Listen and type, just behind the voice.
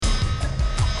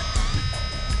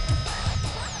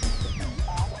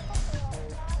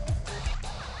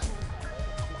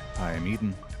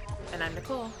Eden. And I'm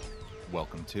Nicole.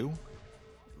 Welcome to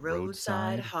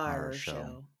Roadside Roadside Horror Horror Show.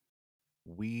 Show.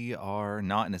 We are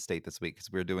not in a state this week because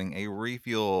we're doing a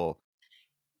refuel.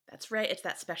 That's right. It's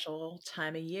that special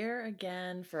time of year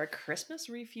again for a Christmas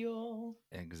refuel.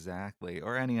 Exactly.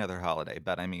 Or any other holiday,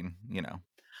 but I mean,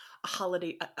 A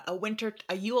holiday,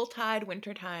 a Yuletide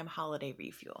wintertime holiday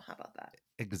refuel. How about that?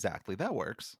 exactly. That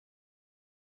works.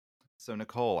 So,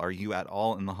 Nicole, are you at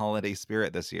all in the holiday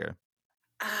spirit this year?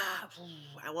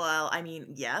 Well, I mean,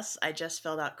 yes, I just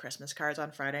filled out Christmas cards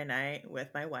on Friday night with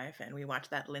my wife, and we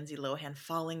watched that Lindsay Lohan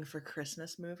Falling for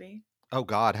Christmas movie. Oh,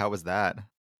 God, how was that?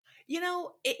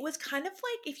 It was kind of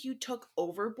like if you took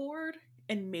Overboard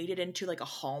and made it into like a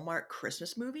Hallmark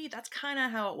Christmas movie. That's kind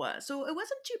of how it was. So it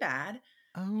wasn't too bad.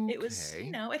 It was,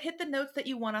 Okay. it hit the notes that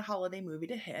you want a holiday movie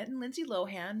to hit. And Lindsay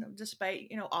Lohan,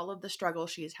 despite, all of the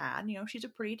struggles she's had, she's a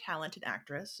pretty talented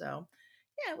actress. So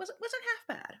yeah, it wasn't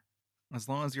half bad. As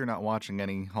long as you're not watching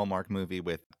any Hallmark movie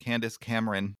with Candace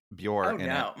Cameron Bure Oh in it.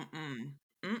 no. Mm-mm.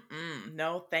 Mm-mm.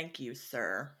 No, thank you,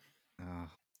 sir. Ugh,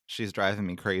 she's driving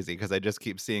me crazy because I just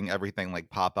keep seeing everything like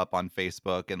pop up on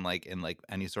Facebook and like in like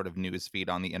any sort of news feed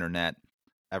on the internet.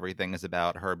 Everything is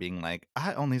about her being like,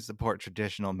 I only support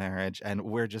traditional marriage and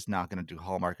we're just not going to do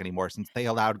Hallmark anymore since they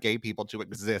allowed gay people to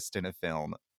exist in a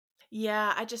film.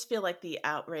 Yeah, I just feel like the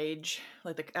outrage,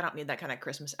 I don't need that kind of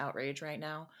Christmas outrage right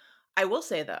now. I will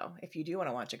say though, if you do want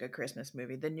to watch a good Christmas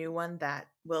movie, the new one that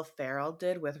Will Ferrell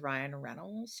did with Ryan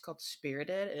Reynolds called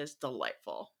Spirited is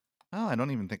delightful. Oh, I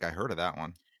don't even think I heard of that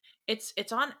one. It's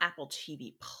on Apple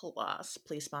TV Plus.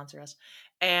 Please sponsor us.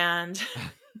 And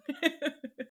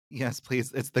Yes,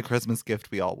 please. It's the Christmas gift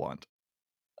we all want.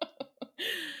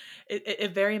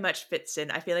 it very much fits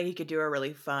in. I feel like you could do a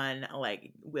really fun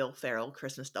like Will Ferrell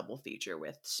Christmas double feature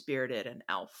with Spirited and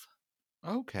Elf.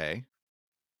 Okay.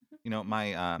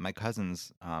 My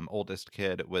cousin's oldest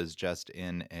kid was just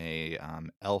in a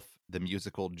Elf the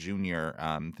Musical Junior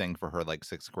thing for her like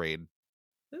sixth grade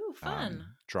Ooh, fun.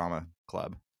 drama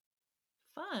club.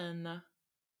 Fun.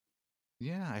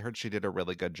 Yeah, I heard she did a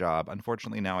really good job.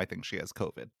 Unfortunately, now I think she has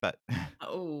COVID, but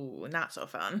Oh, not so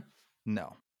fun.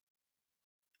 no.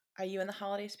 Are you in the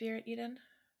holiday spirit, Eden?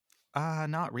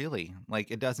 Not really.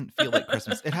 Like it doesn't feel like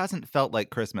Christmas. It hasn't felt like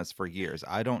Christmas for years.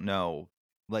 I don't know.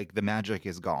 Like the magic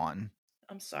is gone.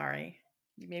 I'm sorry.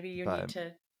 Maybe you need But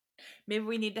to. Maybe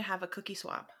we need to have a cookie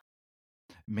swap.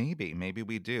 maybe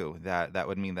we do. That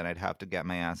would mean that I'd have to get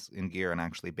my ass in gear and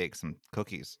actually bake some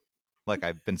cookies. Like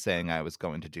I've been saying I was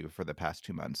going to do for the past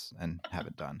 2 months and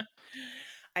haven't done.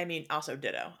 I mean, also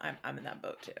ditto. I'm in that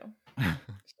boat too.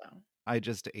 So. I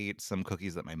just ate some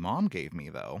cookies that my mom gave me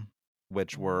though,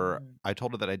 which were Mm. I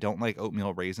told her that I don't like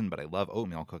oatmeal raisin, but I love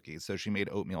oatmeal cookies, so she made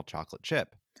oatmeal chocolate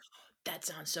chip. That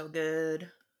sounds so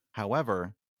good.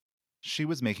 However, she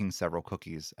was making several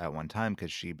cookies at one time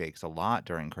because she bakes a lot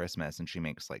during Christmas and she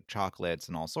makes like chocolates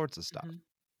and all sorts of stuff. Hmm.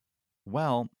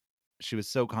 Well, she was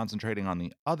so concentrating on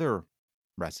the other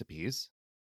recipes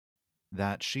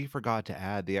that she forgot to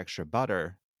add the extra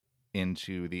butter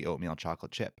into the oatmeal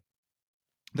chocolate chip.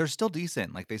 They're still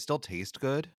decent, like they still taste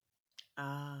good.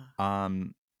 Ah,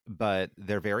 Um, but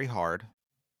they're very hard.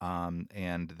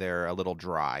 And they're a little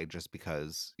dry just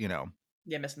because, yeah,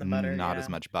 missing the butter. not as Yeah.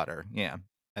 much butter. Yeah.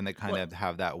 And they kind Well, of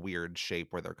have that weird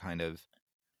shape where they're kind of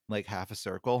like half a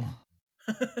circle.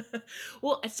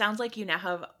 well, it sounds like you now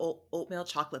have oatmeal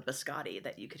chocolate biscotti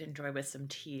that you could enjoy with some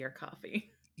tea or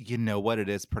coffee. You know what? It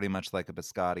is pretty much like a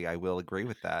biscotti. I will agree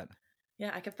with that.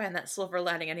 Yeah, I could find that silver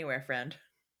lining anywhere, friend.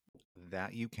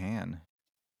 That you can.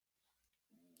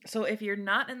 So, if you're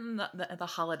not in the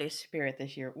holiday spirit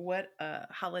this year, what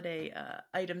holiday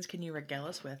items can you regale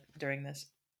us with during this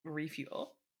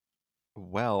refuel?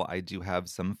 Well, I do have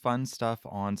some fun stuff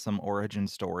on some origin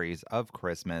stories of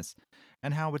Christmas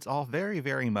and how it's all very,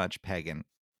 very much pagan.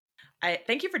 I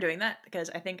thank you for doing that because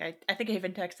I think I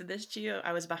even texted this to you.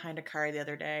 I was behind a car the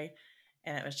other day,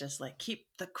 and it was just like, "Keep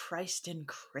the Christ in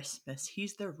Christmas.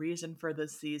 He's the reason for the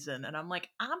season." And I'm like,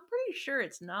 I'm pretty sure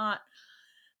it's not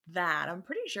that. I'm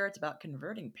pretty sure it's about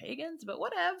converting pagans, but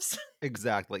whatevs.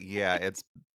 Exactly. Yeah, it's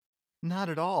not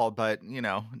at all, but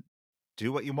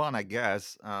do what you want, I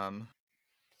guess.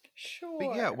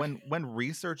 But yeah, Sure. when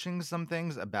researching some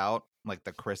things about like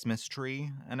the Christmas tree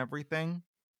and everything,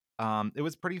 it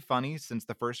was pretty funny since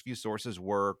the first few sources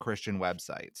were Christian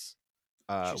websites,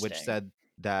 which Interesting. said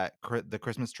that the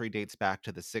Christmas tree dates back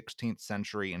to the 16th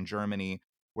century in Germany,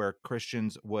 where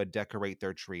Christians would decorate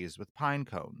their trees with pine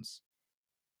cones.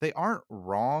 They aren't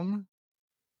wrong,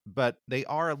 but they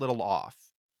are a little off.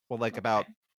 Well, like Okay. about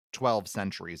 12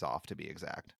 centuries off to be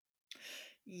exact.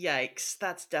 Yikes,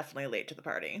 that's definitely late to the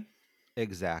party.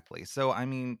 Exactly. So, I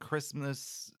mean,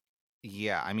 Christmas.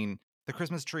 Yeah, I mean, the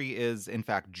Christmas tree is in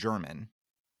fact German,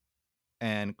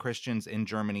 and Christians in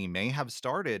Germany may have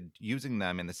started using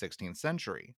them in the 16th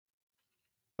century,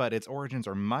 but its origins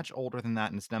are much older than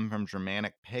that and stem from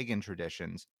Germanic pagan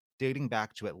traditions dating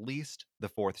back to at least the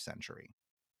 4th century.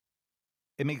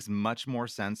 It makes much more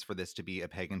sense for this to be a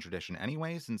pagan tradition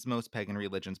anyway, since most pagan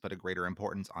religions put a greater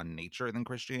importance on nature than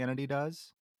Christianity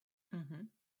does. Hmm.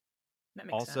 That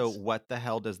makes Also, sense. what the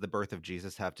hell does the birth of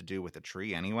Jesus have to do with a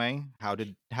tree anyway? How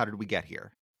did we get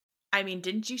here? I mean,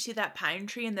 didn't you see that pine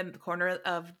tree in the corner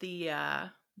of the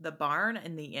barn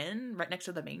in the inn right next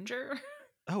to the manger?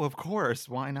 Oh, of course,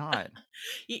 why not?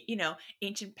 You know,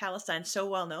 ancient Palestine so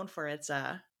well known for its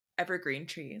evergreen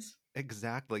trees.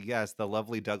 Exactly, yes, the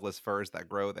lovely Douglas firs that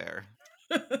grow there.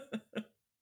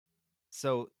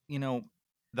 So,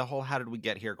 the whole how did we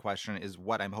get here question is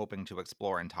what I'm hoping to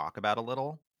explore and talk about a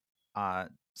little.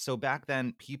 So back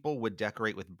then, people would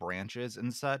decorate with branches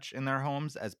and such in their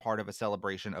homes as part of a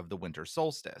celebration of the winter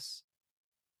solstice.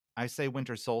 I say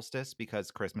winter solstice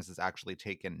because Christmas is actually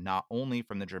taken not only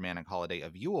from the Germanic holiday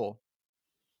of Yule,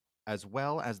 as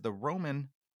well as the Roman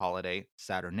holiday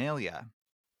Saturnalia,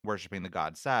 worshiping the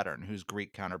god Saturn, whose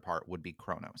Greek counterpart would be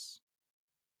Kronos.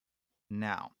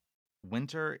 Now,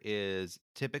 winter is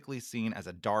typically seen as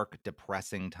a dark,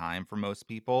 depressing time for most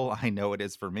people. I know it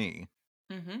is for me.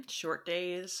 Short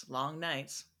days, long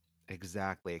nights.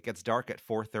 Exactly. It gets dark at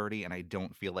 4:30 and I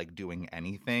don't feel like doing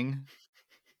anything.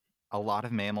 A lot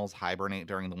of mammals hibernate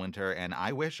during the winter and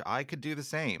I wish I could do the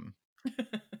same.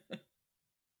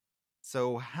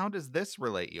 So, how does this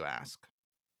relate, you ask?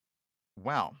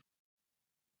 Well,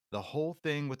 the whole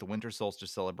thing with the winter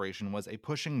solstice celebration was a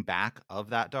pushing back of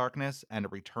that darkness and a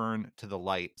return to the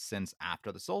light since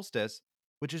after the solstice,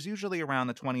 which is usually around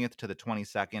the 20th to the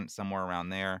 22nd, somewhere around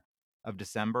there, of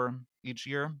December each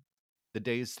year. The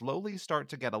days slowly start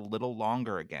to get a little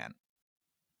longer again.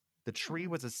 The tree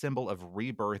Hmm. was a symbol of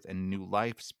rebirth and new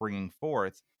life springing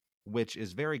forth, which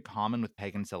is very common with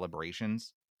pagan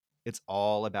celebrations. It's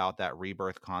all about that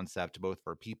rebirth concept, both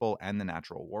for people and the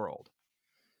natural world.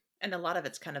 And a lot of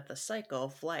it's kind of the cycle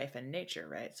of life and nature,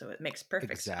 right? So it makes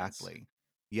perfect sense. Exactly.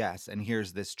 Yes, and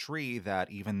here's this tree that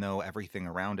even though everything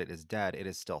around it is dead, it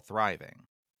is still thriving.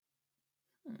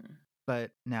 Hmm.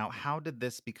 But now, how did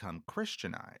this become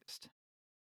Christianized?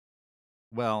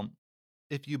 Well,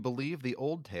 if you believe the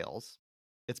old tales,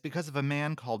 it's because of a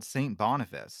man called Saint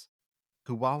Boniface,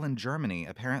 who, while in Germany,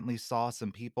 apparently saw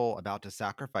some people about to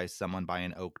sacrifice someone by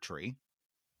an oak tree.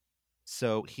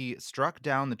 So he struck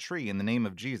down the tree in the name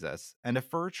of Jesus, and a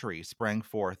fir tree sprang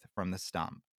forth from the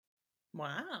stump.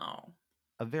 Wow.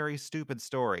 A very stupid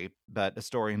story, but a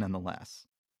story nonetheless.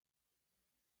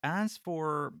 As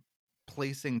for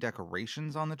placing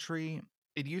decorations on the tree,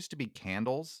 it used to be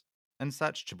candles and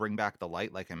such to bring back the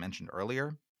light, like I mentioned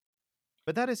earlier.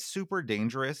 But that is super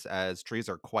dangerous as trees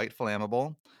are quite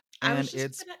flammable. I And was just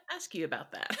it's, going to ask you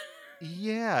about that.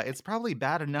 yeah, it's probably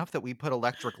bad enough that we put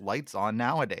electric lights on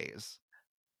nowadays.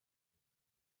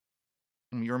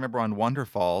 You remember on Wonder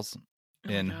Falls, Oh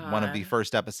my in one of the god.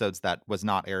 first episodes that was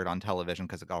not aired on television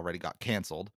because it already got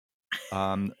canceled,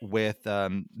 with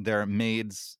their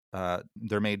maid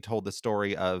told the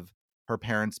story of her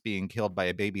parents being killed by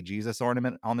a baby Jesus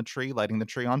ornament on the tree, lighting the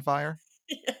tree on fire.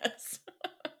 Yes.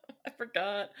 I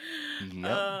forgot.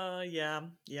 Yep. Yeah,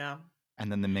 yeah.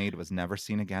 And then the maid was never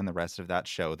seen again the rest of that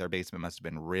show. Their basement must have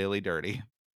been really dirty.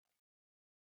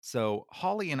 So,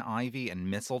 holly and ivy and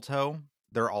mistletoe,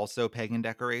 they're also pagan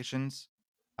decorations.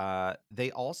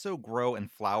 They also grow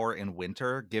and flower in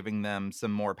winter, giving them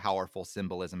some more powerful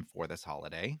symbolism for this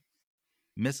holiday.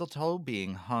 Mistletoe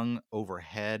being hung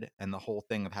overhead and the whole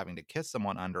thing of having to kiss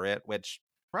someone under it, which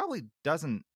probably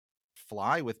doesn't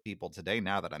fly with people today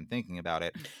now that I'm thinking about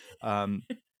it, um,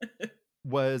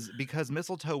 was because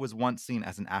mistletoe was once seen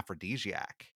as an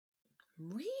aphrodisiac.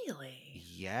 Really?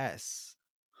 Yes.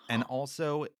 And Huh.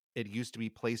 also, it used to be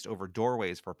placed over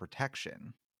doorways for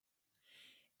protection.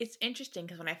 It's interesting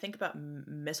because when I think about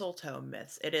mistletoe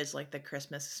myths, it is like the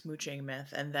Christmas smooching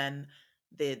myth, and then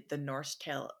the Norse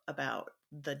tale about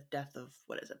the death of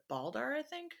what is it, Baldar, I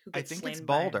think, who I gets think it's slain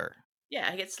by Balder.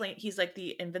 yeah, he gets slain. He's like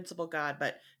the invincible god,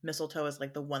 but mistletoe is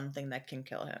like the one thing that can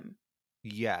kill him.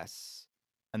 Yes.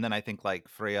 And then I think like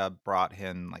Freya brought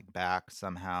him like back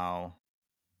somehow.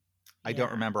 I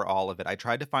don't Yeah. remember all of it. I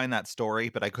tried to find that story,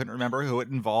 but I couldn't remember who it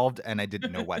involved, and I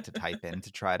didn't know what to type in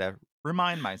to try to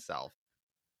remind myself.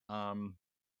 Um,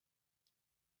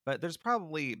 but there's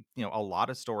probably, a lot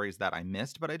of stories that I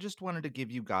missed, but I just wanted to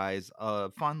give you guys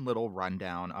a fun little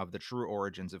rundown of the true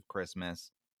origins of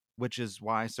Christmas, which is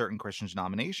why certain Christian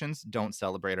denominations don't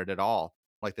celebrate it at all,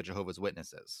 like the Jehovah's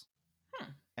Witnesses.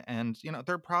 Hmm. And,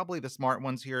 they're probably the smart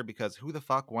ones here because who the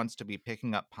fuck wants to be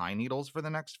picking up pine needles for the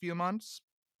next few months?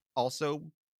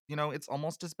 Also, it's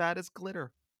almost as bad as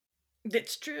glitter,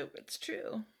 It's true. It's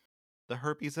true. the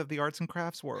herpes of the arts and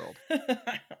crafts world.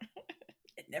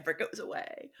 It never goes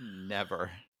away. Never.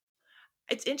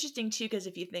 It's interesting too because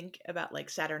if you think about like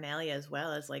Saturnalia as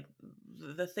well as like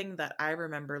the thing that I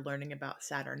remember learning about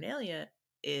Saturnalia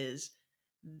is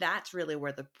that's really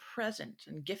where the present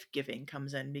and gift giving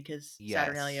comes in because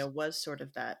Yes. Saturnalia was sort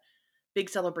of that big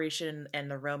celebration and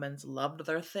the Romans loved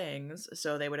their things,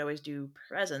 so they would always do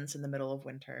presents in the middle of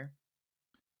winter.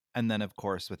 And then, of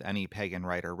course, with any pagan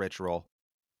rite or ritual,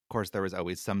 of course, there was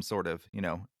always some sort of,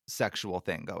 sexual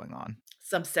thing going on.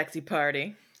 Some sexy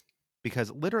party.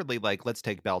 Because literally, like, let's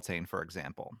take Beltane, for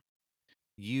example.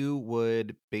 You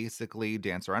would basically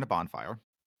dance around a bonfire,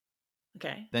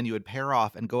 Okay. then you would pair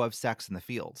off and go have sex in the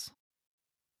fields.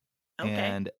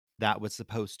 Okay. And that was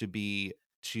supposed to be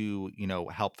to,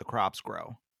 help the crops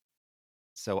grow.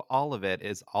 So all of it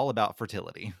is all about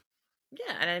fertility.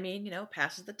 Yeah, and I mean,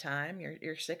 passes the time.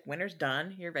 You're sick. Winter's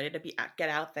done. You're ready to get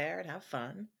out there and have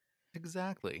fun.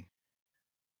 Exactly.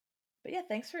 But yeah,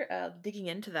 thanks for digging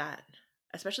into that,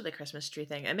 especially the Christmas tree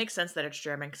thing. It makes sense that it's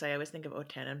German because I always think of O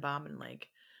Tannenbaum and like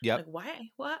Yep.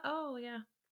 why? What? Oh yeah,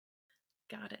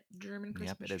 got it. German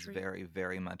Yep, Christmas it is tree. very,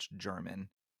 very much German.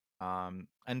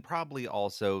 And probably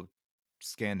also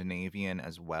Scandinavian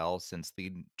as well, since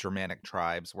the Germanic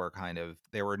tribes were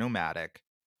they were nomadic.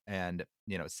 And,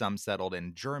 some settled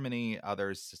in Germany,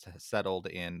 others settled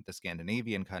in the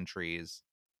Scandinavian countries.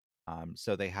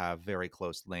 So they have very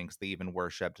close links. They even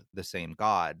worshipped the same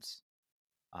gods.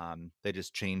 They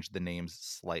just changed the names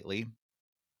slightly.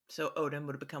 So Odin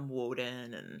would become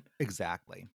Woden, and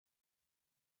Exactly.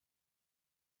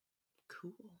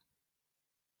 cool.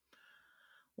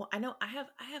 Well, I know I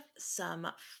have some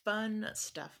fun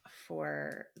stuff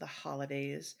for the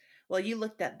holidays. Well, you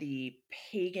looked at the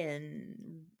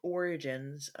pagan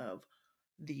origins of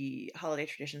the holiday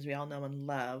traditions we all know and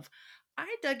love.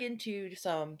 I dug into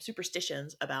some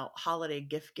superstitions about holiday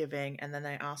gift giving, and then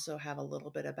I also have a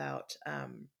little bit about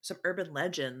some urban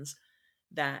legends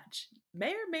that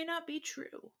may or may not be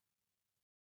true.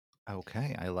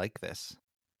 Okay, I like this.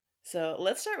 So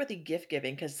let's start with the gift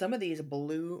giving because some of these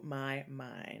blew my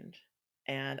mind.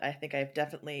 And I think I've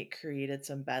definitely created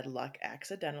some bad luck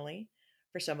accidentally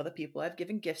for some of the people I've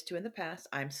given gifts to in the past.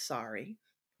 I'm sorry.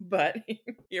 But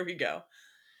here we go.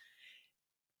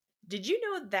 Did you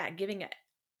know that giving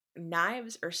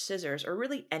knives or scissors or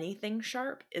really anything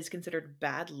sharp is considered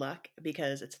bad luck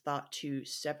because it's thought to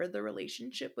sever the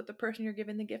relationship with the person you're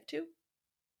giving the gift to?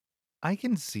 I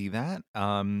can see that,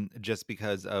 just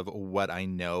because of what I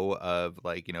know of,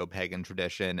 like, pagan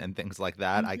tradition and things like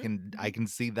that. I Mhm, can I mhm. can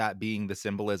see that being the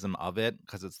symbolism of it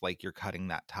because it's like you're cutting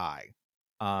that tie.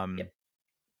 Um, Yep.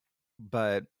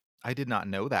 but I did not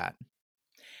know that.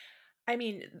 I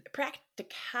mean,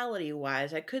 practicality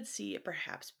wise, I could see it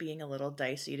perhaps being a little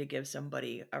dicey to give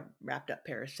somebody a wrapped up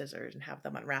pair of scissors and have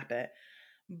them unwrap it.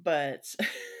 But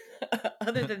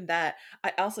other than that,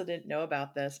 I also didn't know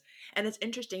about this. And it's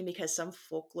interesting because some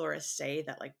folklorists say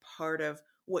that like part of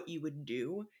what you would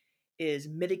do is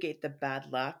mitigate the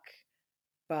bad luck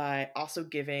by also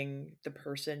giving the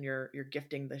person you're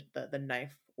gifting the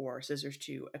knife or scissors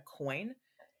to a coin,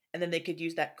 and then they could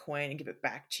use that coin and give it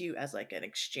back to you as like an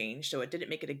exchange. So it didn't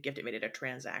make it a gift; it made it a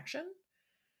transaction.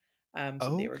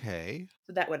 So they were Okay.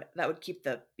 so that would keep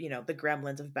the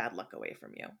gremlins of bad luck away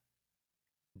from you.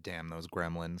 Damn those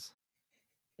gremlins.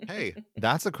 Hey,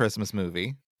 that's a Christmas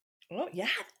movie. Oh yeah,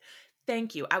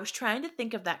 thank you. I was trying to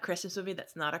think of that Christmas movie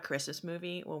that's not a Christmas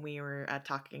movie when we were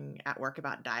talking at work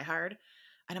about Die Hard,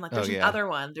 and I'm like, Oh, "There's yeah. another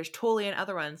one. There's totally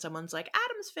another one." Someone's like,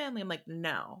 "Adam's Family." I'm like,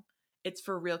 "No, it's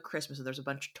for real Christmas, and there's a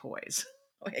bunch of toys."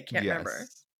 Like I can't remember.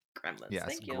 Yes. Gremlins. Yes,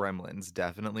 Thank you. Gremlins,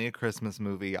 definitely a Christmas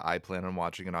movie. I plan on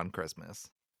watching it on Christmas.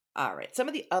 All right. Some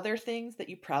of the other things that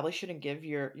you probably shouldn't give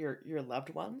your loved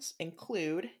ones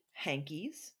include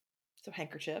hankies, so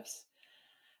handkerchiefs,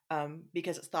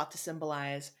 because it's thought to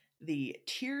symbolize the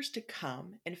tears to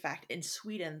come. In fact, in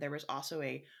Sweden, there was also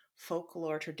a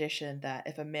folklore tradition that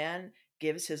if a man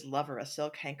gives his lover a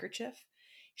silk handkerchief,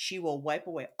 she will wipe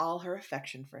away all her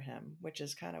affection for him, which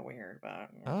is kind of weird,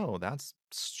 but Oh, that's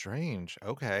strange.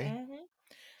 Okay. Mhm.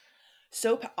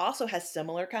 Soap also has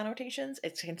similar connotations.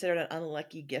 It's considered an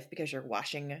unlucky gift because you're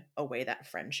washing away that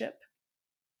friendship.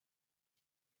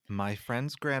 My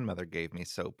friend's grandmother gave me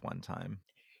soap one time.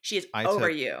 She is I over took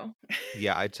you.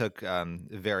 Yeah, I took,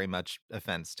 very much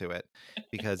offense to it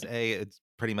because A, it's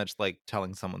pretty much like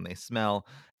telling someone they smell,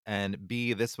 and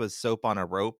B, this was soap on a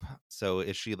rope, so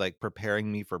is she, like,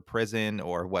 preparing me for prison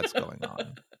or what's going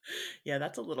on? Yeah,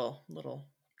 that's a little.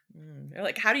 They're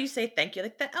like, how do you say thank you?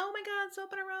 Like that. Oh my God,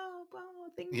 soap and a rope. Oh,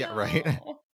 thank Yeah, right.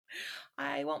 you.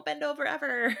 I won't bend over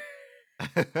ever.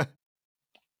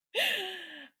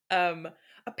 um,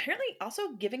 Apparently,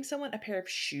 also giving someone a pair of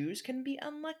shoes can be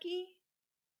unlucky.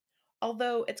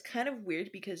 Although it's kind of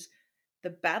weird because the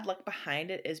bad luck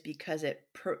behind it is because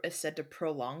is said to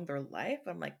prolong their life.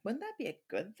 I'm like, wouldn't that be a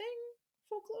good thing?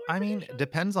 Folklore I mean, it tradition?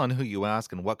 depends on who you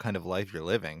ask and what kind of life you're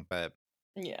living, but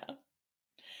Yeah.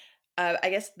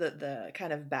 I guess the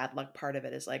kind of bad luck part of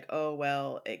it is like, oh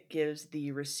well, it gives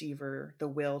the receiver the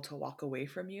will to walk away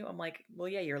from you. I'm like, well,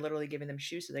 yeah, you're literally giving them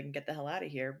shoes so they can get the hell out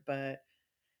of here, but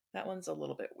that one's a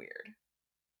little bit weird.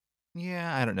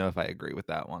 yeah, I don't know if I agree with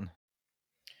that one.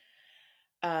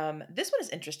 This one is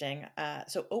interesting.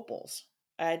 So opals.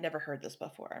 I had never heard this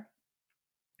before.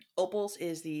 Opals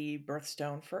is the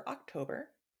birthstone for October.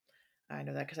 I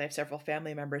know that because I have several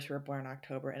family members who are born in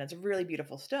October, and it's a really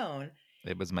beautiful stone.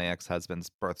 It was my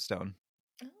ex-husband's birthstone.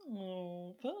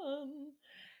 Oh, fun!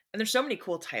 And there's so many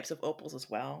cool types of opals as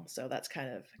well, so that's kind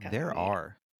of There neat.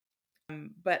 are.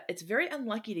 But it's very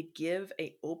unlucky to give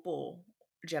a opal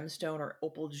gemstone or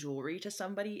opal jewelry to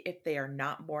somebody if they are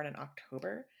not born in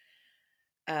October.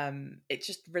 It's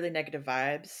just really negative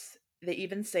vibes. They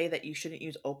even say that you shouldn't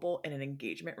use opal in an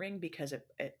engagement ring because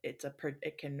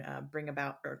it can bring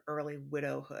about an early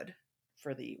widowhood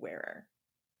for the wearer.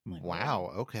 I'm like, whoa,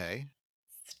 Wow, okay.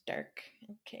 it's dark.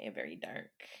 Okay, very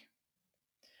dark.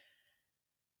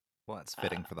 Well, that's Uh,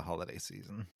 fitting for the holiday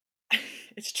season.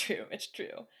 it's true. It's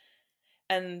true.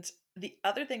 And the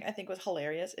other thing I think was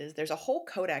hilarious is there's a whole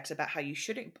codex about how you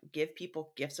shouldn't give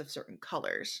people gifts of certain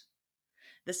colors.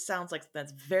 This sounds like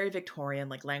that's very Victorian,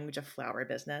 like language of flower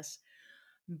business.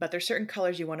 But there's certain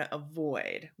colors you want to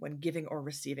avoid when giving or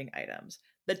receiving items.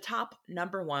 The top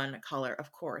number one color,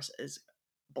 of course, is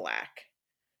black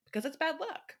because it's bad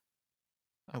luck.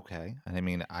 Okay. And I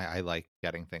mean, I like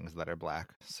getting things that are black.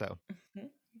 So,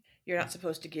 Mhm. You're not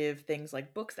supposed to give things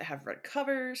like books that have red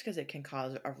covers because it can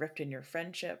cause a rift in your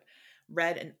friendship.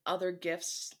 Red and other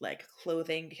gifts like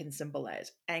clothing can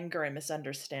symbolize anger and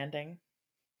misunderstanding.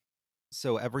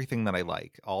 so everything that I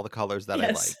like, all the colors that I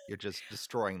Yes. like, you're just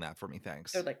destroying that for me. They're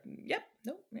Thanks. like, yep,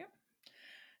 nope, yep.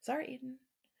 Sorry, Eden.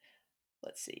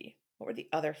 Let's see. What were the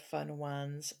other fun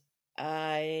ones?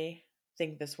 I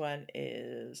think this one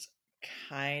is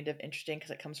kind of interesting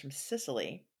because it comes from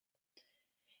Sicily.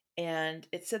 And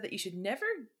it said that you should never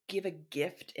give a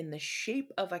gift in the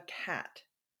shape of a cat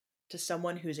to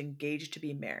someone who's engaged to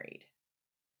be married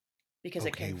because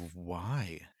Okay,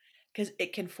 why?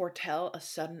 it can foretell a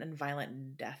sudden and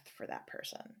violent death for that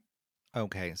person.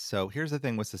 Okay, so here's the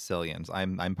thing with Sicilians.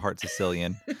 I'm part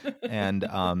Sicilian,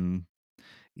 and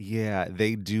yeah,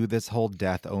 they do this whole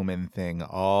death omen thing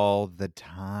all the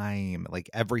time. Like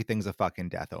everything's a fucking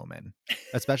death omen,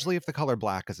 especially if the color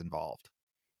black is involved.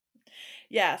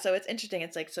 Yeah, so it's interesting.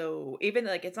 It's like so even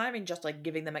like it's not even just like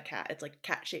giving them a cat, it's like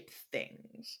cat-shaped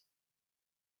things,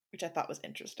 which I thought was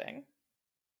interesting.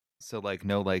 So like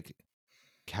no like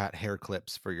cat hair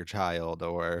clips for your child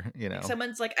or, Like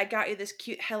someone's like, "I got you this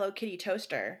cute Hello Kitty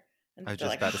toaster." I And was they're just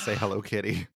like, about to say Hello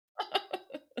Kitty.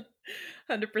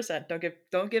 100%.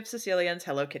 Don't give Sicilians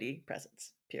Hello Kitty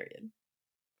presents. Period.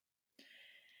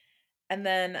 And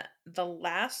then the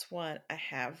last one I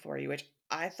have for you, which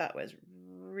I thought was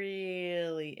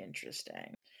really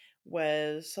interesting,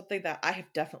 was something that I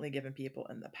have definitely given people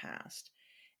in the past.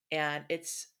 And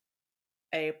it's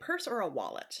a purse or a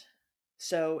wallet.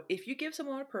 So if you give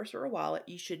someone a purse or a wallet,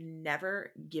 you should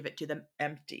never give it to them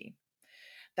empty.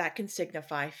 That can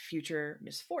signify future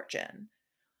misfortune.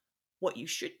 What you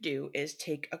should do is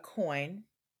take a coin,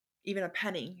 even a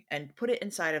penny, and put it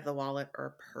inside of the wallet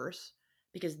or purse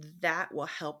because that will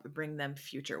help bring them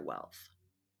future wealth.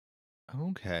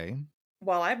 Okay.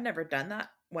 While I've never done that,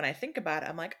 when I think about it,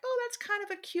 I'm like, oh, that's kind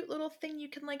of a cute little thing you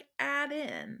can like add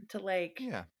in to like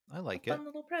Yeah, I a like it. fun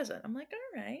little present. I'm like,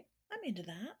 all right, I'm into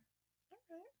that. All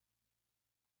right.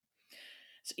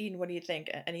 So, Eden, what do you think?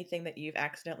 Anything that you've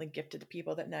accidentally gifted to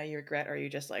people that now you regret, or are you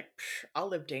just like, I'll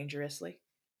live dangerously?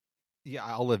 Yeah,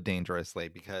 I'll live dangerously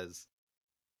because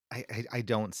I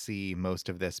don't see most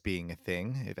of this being a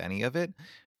thing, if any of it.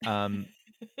 Um,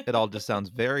 it all just sounds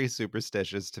very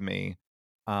superstitious to me.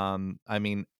 I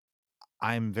mean,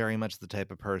 I'm very much the type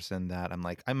of person that I'm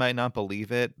like, I might not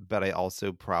believe it, but I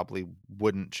also probably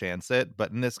wouldn't chance it.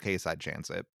 But in this case, I'd chance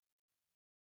it.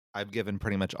 I've given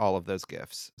pretty much all of those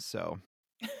gifts. So,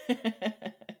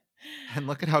 and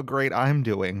look at how great I'm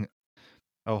doing.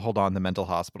 Oh, hold on. The mental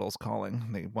hospital's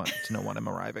calling. They want to know when I'm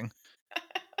arriving.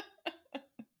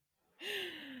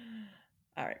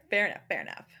 All right, fair enough, fair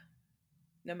enough.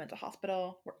 No mental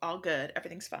hospital. We're all good.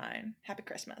 Everything's fine. Happy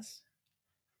Christmas.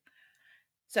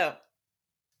 So,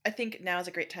 I think now is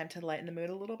a great time to lighten the mood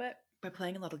a little bit by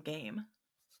playing a little game.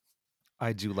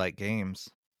 I do like games.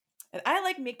 And I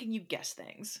like making you guess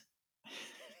things.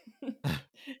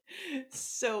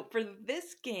 So, for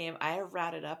this game, I have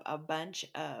routed up a bunch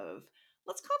of,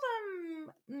 let's call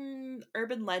them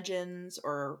urban legends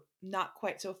or not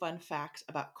quite so fun facts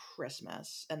about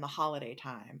Christmas and the holiday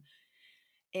time.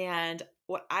 And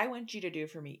what I want you to do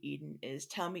for me, Eden, is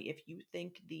tell me if you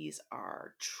think these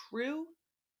are true,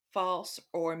 false,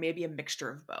 or maybe a mixture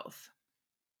of both.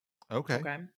 Okay.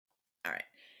 Okay. All right.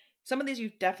 Some of these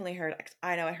you've definitely heard.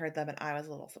 I know I heard them and I was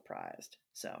a little surprised.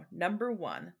 So, number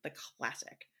one, the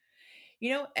classic.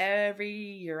 You know, every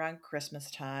year on Christmas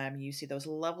time, you see those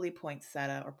lovely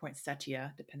poinsettia or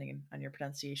poinsettia, depending on your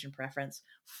pronunciation preference,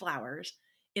 flowers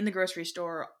in the grocery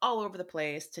store all over the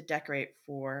place to decorate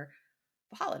for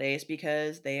the holidays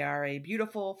because they are a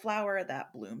beautiful flower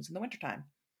that blooms in the wintertime.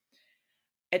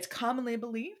 It's commonly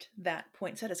believed that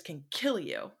poinsettias can kill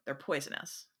you. They're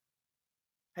poisonous.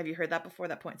 Have you heard that before?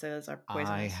 That poinsettias are I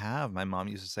poisonous? have. My mom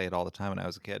used to say it all the time when I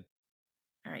was a kid.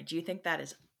 All right. Do you think that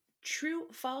is true,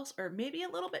 false, or maybe a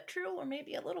little bit true, or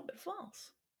maybe a little bit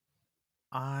false?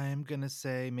 I'm going to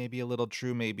say maybe a little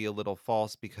true, maybe a little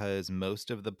false, because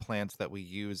most of the plants that we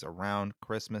use around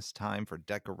Christmas time for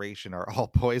decoration are all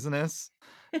poisonous.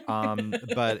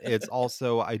 But it's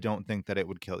also, I don't think that it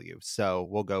would kill you. So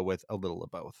we'll go with a little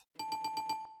of both.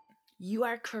 You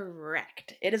are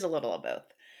correct. It is a little of both.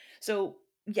 So,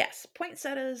 yes,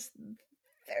 poinsettias,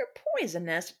 they're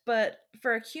poisonous, but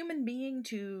for a human being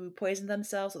to poison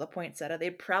themselves with a poinsettia,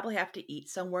 they'd probably have to eat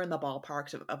somewhere in the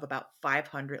ballparks of about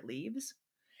 500 leaves.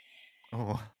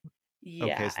 Oh, okay. So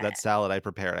Yeah. that salad I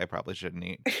prepared, I probably shouldn't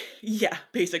eat. Yeah,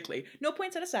 basically. No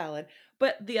poinsettia salad.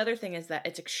 But the other thing is that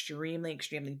it's extremely,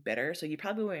 extremely bitter. So you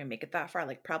probably won't even make it that far.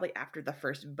 Like, probably after the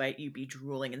first bite, you'd be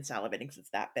drooling and salivating because it's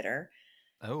that bitter.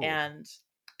 Oh, And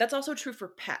that's also true for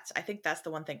pets. I think that's the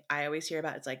one thing I always hear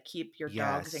about. It's like keep your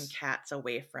dogs and yes. cats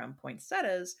away from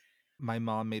poinsettias. My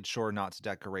mom made sure not to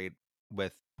decorate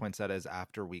with poinsettias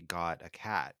after we got a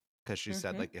cat because she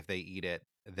said, Hmm. like, if they eat it,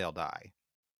 they'll die.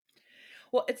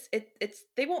 Well, it's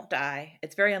they won't die.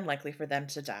 It's very unlikely for them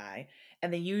to die,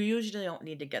 and then you usually don't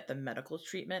need to get them medical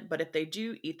treatment. But if they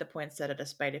do eat the poinsettia,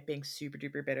 despite it being super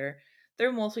duper bitter,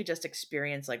 they're mostly just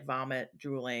experience like vomit,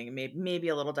 drooling, maybe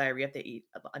a little diarrhea if they eat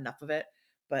enough of it.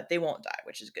 But they won't die,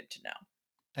 which is good to know.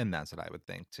 And that's what I would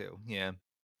think too. Yeah.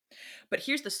 But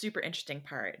here's the super interesting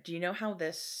part. Do you know how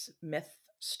this myth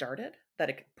started? That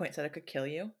a poinsettia could kill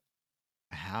you?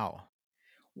 How?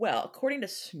 Well, according to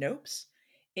Snopes,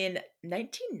 in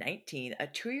 1919, a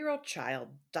 2-year-old child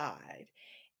died.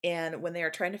 And when they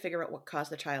are trying to figure out what caused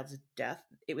the child's death,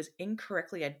 it was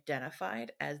incorrectly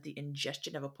identified as the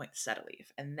ingestion of a poinsettia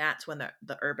leaf. And that's when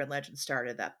the urban legend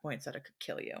started that poinsettia could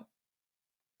kill you.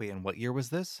 Wait, and what year was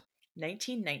this?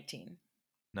 1919.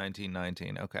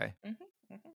 1919. Okay. Hmm.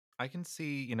 Hmm. I can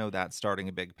see, that starting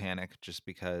a big panic just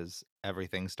because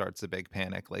everything starts a big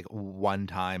panic. Like one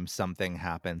time something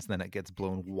happens, then it gets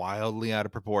blown wildly out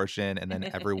of proportion, and then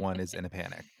everyone is in a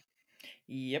panic.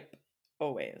 Yep.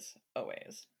 Always.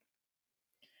 Always.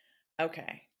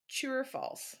 Okay. True or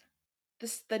false?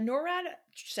 The NORAD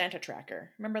Santa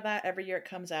tracker. Remember that every year it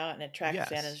comes out and it tracks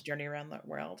Santa's Yes. journey around the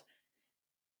world.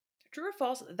 True or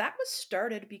false? That was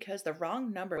started because the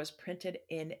wrong number was printed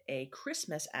in a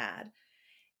Christmas ad.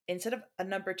 Instead of a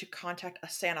number to contact a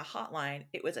Santa hotline,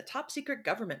 it was a top secret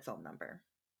government phone number.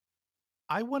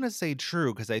 I want to say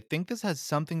true because I think this has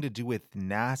something to do with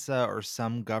NASA or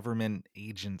some government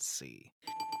agency.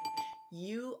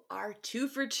 You are two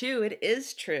for two. It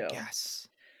is true. Yes.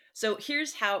 So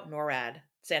here's how NORAD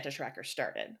Santa Tracker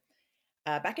started.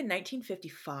 Back in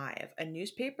 1955, a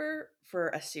newspaper for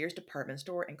a Sears department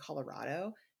store in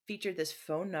Colorado featured this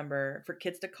phone number for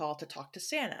kids to call to talk to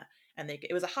Santa. And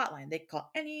it was a hotline. They could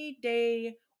call any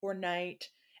day or night,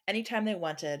 anytime they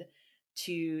wanted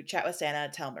to chat with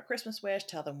Santa, tell them a Christmas wish,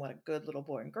 tell them what a good little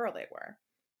boy and girl they were.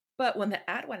 But when the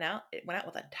ad went out, it went out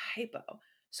with a typo.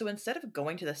 So instead of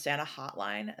going to the Santa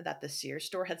hotline that the Sears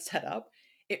store had set up,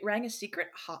 it rang a secret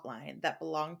hotline that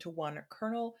belonged to one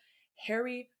Colonel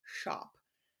Harry Shop,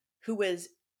 who was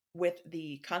with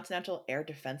the Continental Air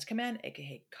Defense Command,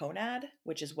 aka CONAD,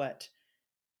 which is what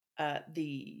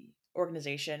the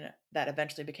organization that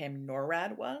eventually became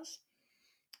NORAD was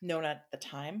known at the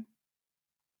time.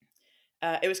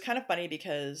 It was kind of funny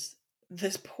because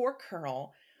this poor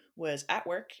colonel was at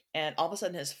work and all of a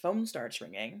sudden his phone starts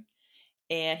ringing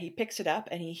and he picks it up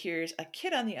and he hears a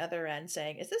kid on the other end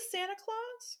saying, "Is this Santa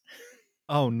Claus?"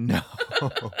 Oh no.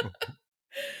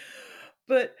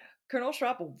 But Colonel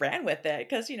Colonel Schwab ran with it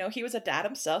because, he was a dad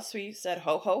himself. So he said,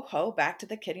 ho, ho, ho, back to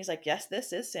the kid. He's like, yes,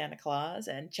 this is Santa Claus,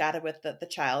 and chatted with the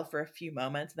child for a few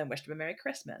moments and then wished him a Merry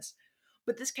Christmas.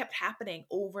 But this kept happening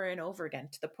over and over again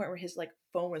to the point where his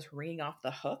phone was ringing off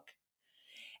the hook.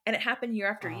 And it happened year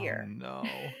after Oh year. no.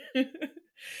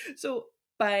 So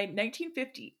by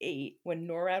 1958, when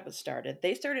NORAD was started,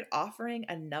 they started offering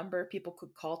a number people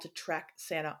could call to track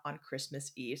Santa on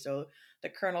Christmas Eve. So the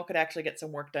colonel could actually get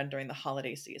some work done during the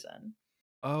holiday season.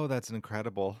 Oh, that's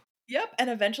incredible. Yep, and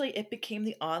eventually it became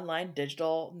the online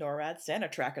digital NORAD Santa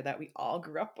tracker that we all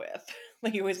grew up with.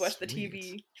 You always watch the Sweet.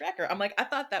 TV tracker. I'm like, I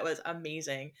thought that was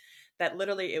amazing. That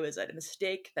literally it was a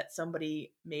mistake that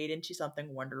somebody made into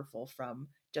something wonderful from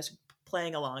just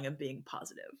playing along and being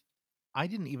positive. I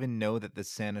didn't even know that the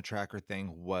Santa tracker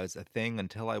thing was a thing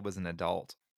until I was an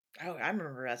adult. Oh, I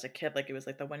remember as a kid, it was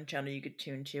the one channel you could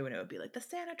tune to, and it would be like the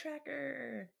Santa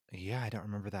tracker. Yeah, I don't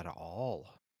remember that at all.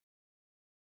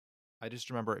 I just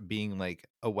remember it being like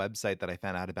a website that I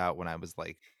found out about when I was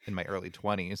like in my early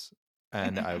 20s.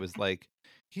 And I was like,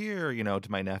 here, to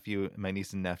my nephew, my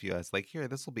niece and nephew, I was like, here,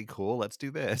 this will be cool. Let's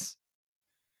do this.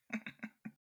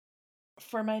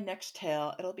 For my next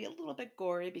tale, it'll be a little bit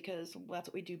gory because that's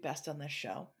what we do best on this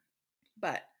show.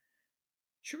 But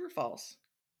true or false,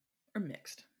 or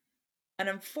mixed? An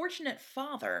unfortunate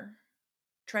father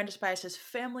trying to surprise his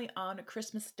family on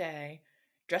Christmas Day,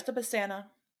 dressed up as Santa,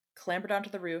 clambered onto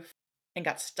the roof, and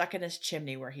got stuck in his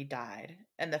chimney where he died.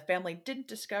 And the family didn't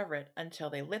discover it until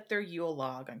they lit their Yule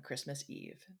log on Christmas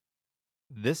Eve.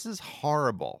 This is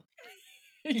horrible.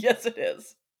 Yes, it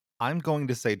is. I'm going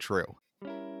to say true.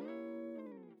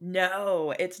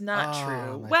 No, it's not Ah,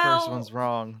 true. my first one's Well,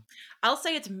 wrong. I'll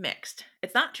say it's mixed.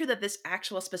 It's not true that this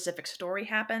actual specific story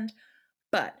happened,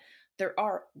 but there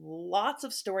are lots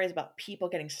of stories about people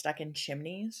getting stuck in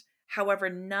chimneys. However,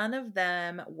 none of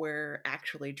them were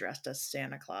actually dressed as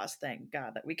Santa Claus, thank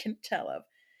God that we can tell of.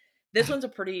 This one's a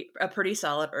pretty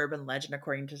solid urban legend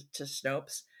according to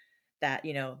Snopes that,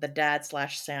 the dad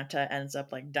slash Santa ends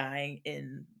up dying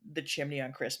in the chimney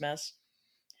on Christmas.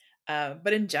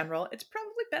 But in general, it's probably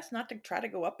best not to try to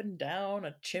go up and down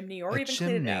a chimney or A even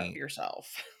clean it out chimney.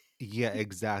 yourself. Yeah,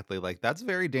 exactly. Like that's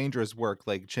very dangerous work.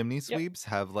 Like chimney Yep. sweeps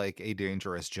have like a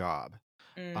dangerous job.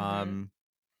 Hmm. Um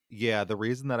yeah, the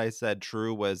reason that I said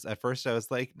true was at first I was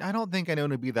like, I don't think I know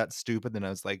to be that stupid. Then I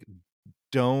was like,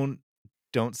 don't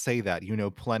don't say that. You know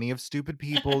plenty of stupid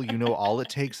people. You know all it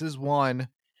takes is one.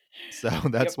 So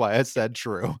that's Yep. why I said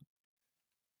true.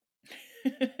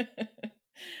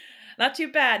 Not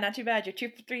too bad. Not too bad. You're 2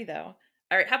 for 3, though.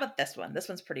 All right. How about this one? This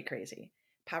one's pretty crazy.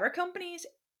 Power companies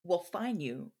will fine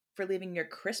you for leaving your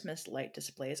Christmas light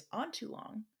displays on too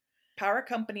long. Power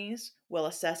companies will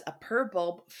assess a per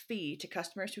bulb fee to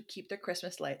customers who keep their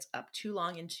Christmas lights up too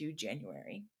long into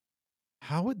January.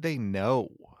 How would they know?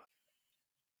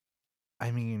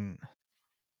 I mean,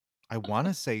 I want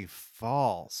to say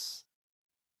false,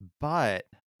 but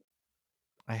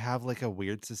I have like a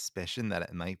weird suspicion that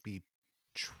it might be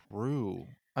true.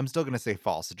 I'm still going to say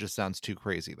false. It just sounds too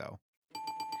crazy though.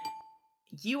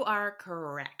 You are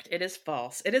correct. It is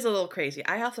false. It is a little crazy.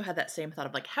 I also had that same thought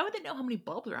of how would they know how many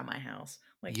bulbs are on my house?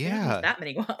 We don't use Yeah. that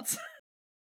many watts.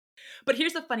 But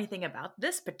here's the funny thing about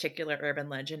this particular urban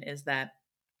legend is that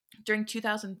during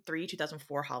 2003,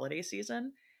 2004 holiday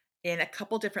season, in a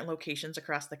couple different locations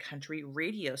across the country,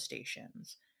 radio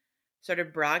stations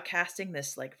started broadcasting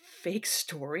this fake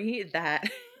story that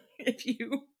if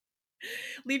you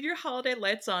leave your holiday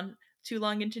lights on too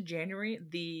long into January,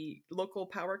 the local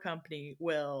power company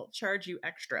will charge you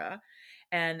extra.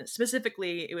 And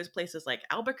specifically, it was places like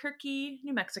Albuquerque,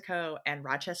 New Mexico, and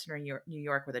Rochester, New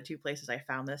York were the two places I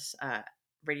found this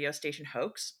radio station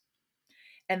hoax.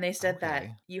 And they said that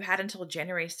Okay. you had until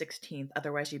January 16th,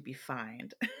 otherwise you'd be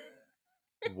fined.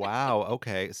 Wow.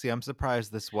 Okay. See, I'm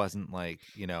surprised this wasn't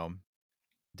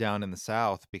down in the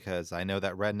South because I know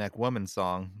that redneck woman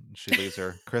song. She leaves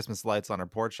her Christmas lights on her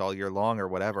porch all year long or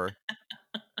whatever.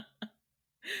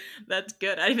 That's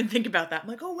good. I didn't even think about that. I'm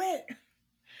like, oh, wait.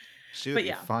 She would But be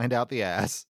yeah, fined out the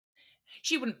ass.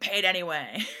 she wouldn't pay it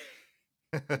anyway.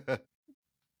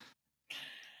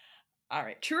 All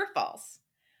right, true or false?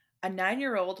 A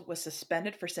 9-year-old was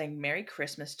suspended for saying Merry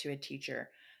Christmas to a teacher.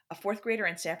 A fourth grader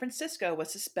in San Francisco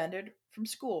was suspended from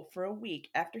school for a week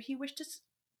after he wished his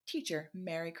teacher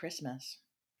Merry Christmas.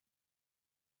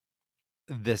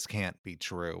 This can't be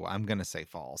true. I'm going to say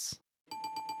false.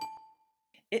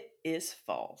 It is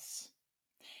false.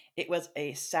 It was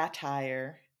a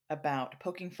satire about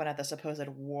poking fun at the supposed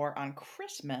war on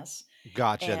Christmas.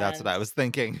 Gotcha. That's what And I was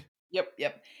thinking. yep,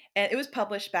 yep. And it was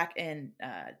published back in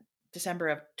December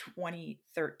of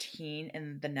 2013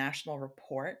 in the National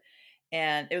Report.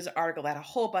 And it was an article that had a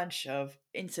whole bunch of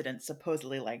incidents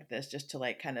supposedly like this, just to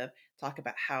like kind of talk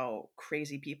about how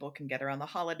crazy people can get around the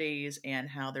holidays and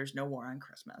how there's no war on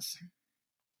Christmas.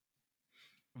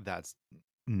 That's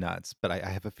nuts. But I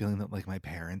have a feeling that like my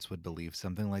parents would believe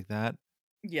something like that.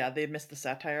 Yeah, they missed the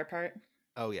satire part.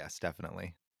 Oh yes,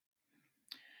 definitely.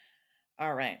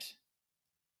 All right.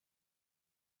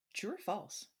 True or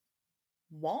false?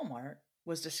 Walmart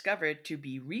was discovered to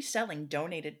be reselling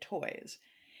donated toys.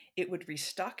 It would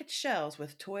restock its shelves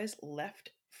with toys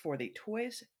left for the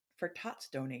Toys for Tots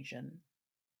donation.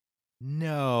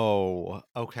 No.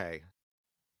 Okay.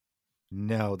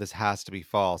 No, this has to be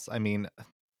false. I mean,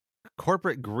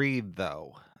 corporate greed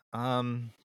though.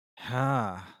 Um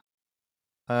huh.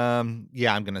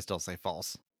 Yeah, I'm gonna still say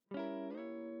false.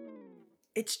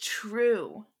 It's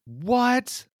true.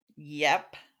 What?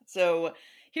 Yep. So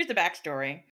here's the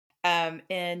backstory.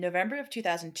 In November of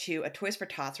 2002, a Toys for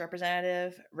Tots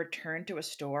representative returned to a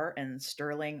store in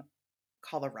Sterling,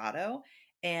 Colorado,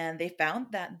 and they found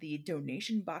that the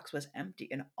donation box was empty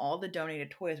and all the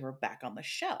donated toys were back on the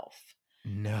shelf.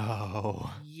 No.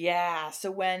 Yeah.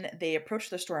 So when they approached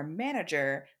the store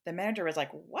manager, the manager was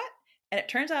like, "What?" And it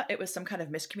turns out it was some kind of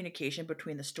miscommunication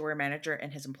between the store manager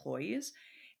and his employees.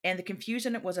 And the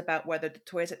confusion was about whether the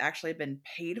toys had actually been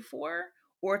paid for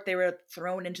or if they were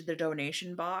thrown into the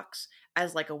donation box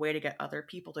as like a way to get other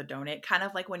people to donate. Kind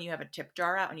of like when you have a tip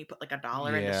jar out and you put like $1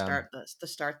 in to Yeah,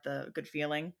 start the good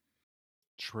feeling.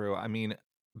 true. I mean,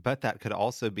 but that could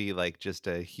also be like just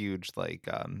a huge like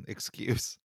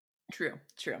excuse. True,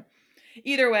 true.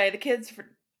 Either way, the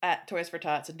at Toys for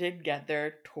Tots did get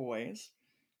their toys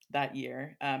that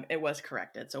year. It was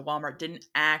corrected. So Walmart didn't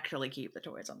actually keep the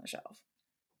toys on the shelf.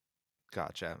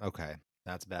 Gotcha. Okay.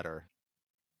 That's better.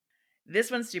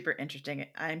 This one's super interesting.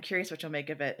 I'm curious what you'll make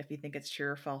of it, if you think it's true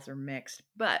or false or mixed.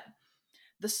 But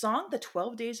the song The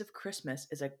 12 Days of Christmas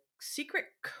is a secret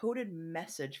coded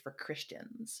message for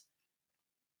Christians.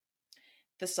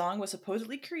 The song was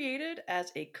supposedly created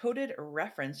as a coded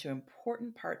reference to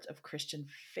important parts of Christian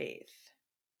faith.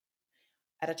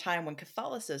 At a time when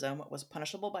Catholicism was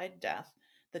punishable by death,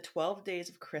 the 12 Days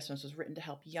of Christmas was written to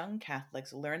help young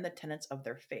Catholics learn the tenets of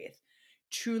their faith.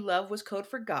 True love was code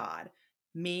for God,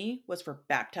 me was for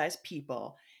baptized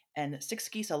people, and six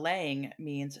geese a laying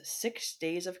means 6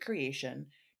 days of creation.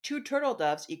 Two turtle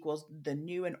doves equals the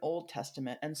New and Old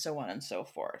Testament, and so on and so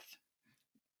forth.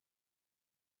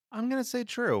 I'm gonna say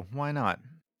true. Why not?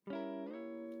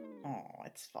 Oh,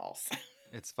 it's false.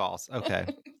 It's false. Okay.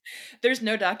 There's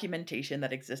no documentation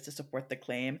that exists to support the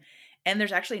claim, and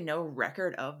there's actually no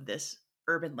record of this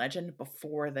urban legend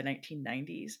before the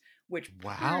 1990s, which pretty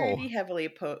Wow. heavily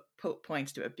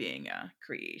points to it being a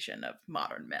creation of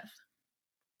modern myth.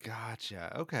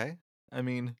 Gotcha. Okay. I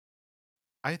mean,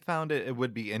 I found it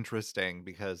would be interesting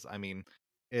because I mean,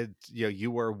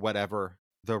 you were whatever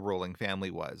the ruling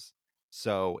family was.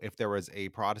 So if there was a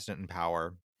Protestant in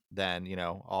power, then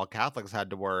all Catholics had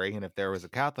to worry, and if there was a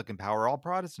Catholic in power, all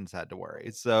Protestants had to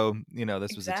worry. So,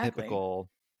 this was a Exactly. typical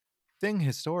thing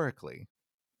historically.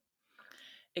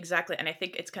 Exactly. And I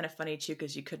think it's kind of funny too,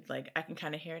 because you could like I can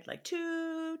kind of hear it like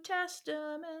two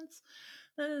testaments.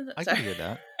 I could Sorry. hear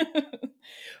that.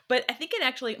 But I think it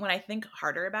actually, when I think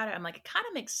harder about it, I'm like, it kind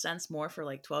of makes sense more for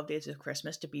like 12 Days of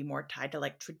Christmas to be more tied to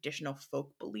like traditional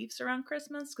folk beliefs around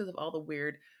Christmas because of all the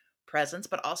weird presents.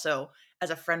 But also, as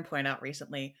a friend pointed out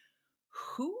recently,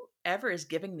 whoever is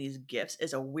giving these gifts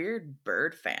is a weird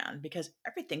bird fan because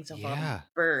everything's involving Yeah.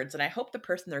 birds. And I hope the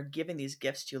person they're giving these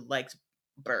gifts to likes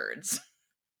birds.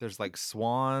 There's like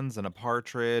swans and a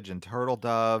partridge and turtle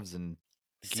doves and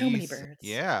So many geese. birds.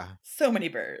 Yeah. So many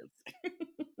birds.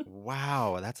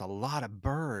 Wow, that's a lot of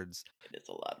birds. It is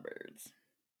a lot of birds.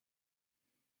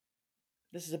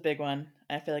 This is a big one.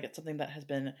 I feel like it's something that has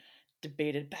been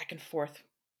debated back and forth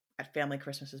at family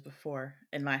Christmases before,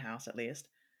 in my house at least.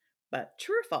 But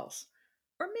true or false?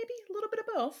 Or maybe a little bit of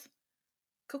both.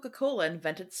 Coca Cola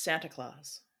invented Santa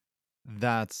Claus.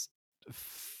 That's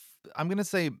I'm going to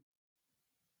say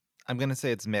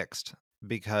it's mixed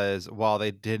because while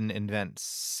they didn't invent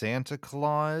Santa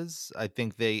Claus, I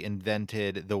think they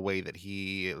invented the way that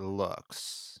he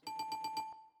looks.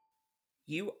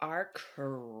 You are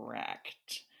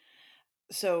correct.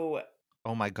 So,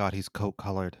 Oh my god, he's coat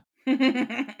colored.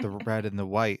 that's The red and the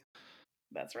white.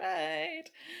 right.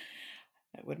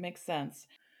 That would make sense.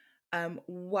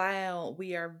 While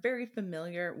we are very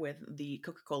familiar with the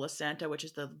Coca Cola Santa, which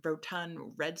is the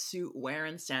rotund red suit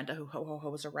wearing Santa who ho ho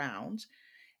ho's around,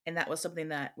 and that was something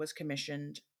that was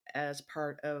commissioned as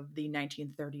part of the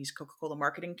 1930s Coca Cola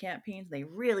marketing campaigns. They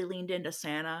really leaned into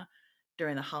Santa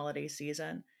during the holiday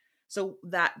season. So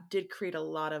that did create a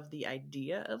lot of the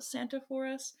idea of Santa for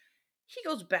us. He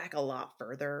goes back a lot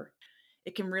further.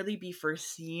 It can really be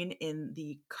first seen in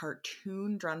the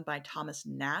cartoon drawn by Thomas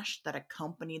Nash that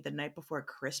accompanied The Night Before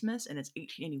Christmas in its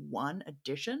 1881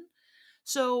 edition.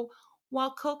 So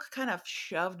while Coke kind of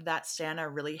shoved that Santa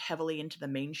really heavily into the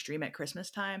mainstream at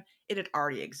Christmas time, it had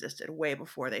already existed way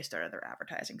before they started their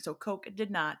advertising. So Coke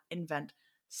did not invent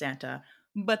Santa,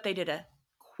 but they did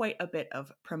quite a bit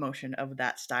of promotion of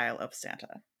that style of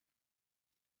Santa.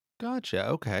 Gotcha.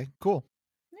 Okay, cool.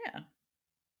 Yeah,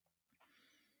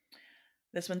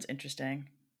 this one's interesting.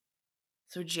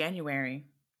 So January,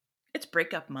 it's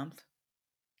breakup month.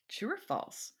 True or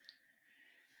false?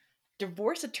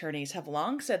 Divorce attorneys have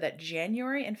long said that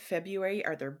January and February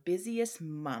are their busiest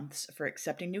months for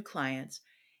accepting new clients,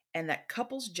 and that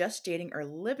couples just dating or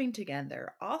living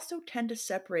together also tend to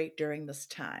separate during this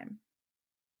time.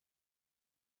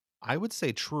 I would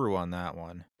say true on that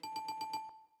one.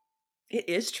 It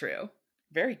is true.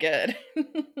 Very good.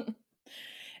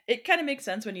 It kind of makes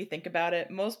sense when you think about it.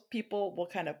 Most people will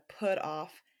kind of put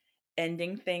off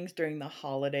ending things during the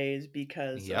holidays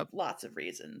because of Yep, lots of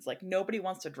reasons. Like nobody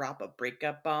wants to drop a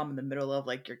breakup bomb in the middle of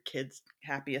like your kid's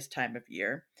happiest time of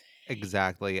year.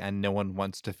 exactly. And no one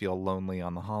wants to feel lonely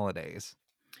on the holidays.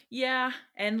 Yeah,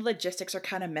 and logistics are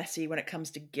kind of messy when it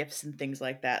comes to gifts and things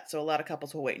like that. So a lot of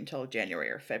couples will wait until January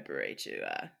or February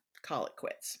to call it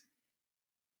quits.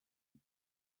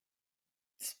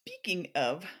 Speaking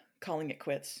of calling it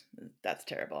quits, that's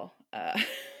terrible.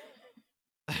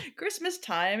 Christmas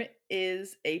time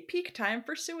is a peak time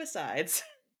for suicides.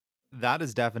 That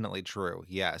is definitely true.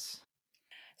 Yes.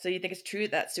 So you think it's true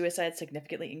that suicides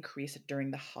significantly increase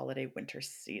during the holiday winter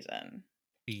season?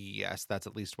 Yes, that's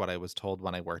at least what I was told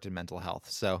when I worked in mental health.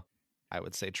 So I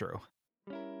would say true.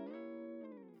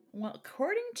 Well,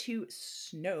 according to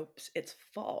Snopes, it's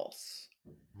false.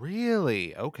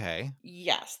 Really? Okay.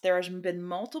 Yes, there has been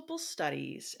multiple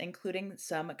studies, including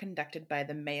some conducted by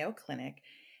the Mayo Clinic,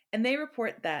 and they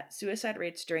report that suicide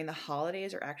rates during the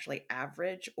holidays are actually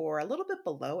average or a little bit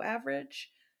below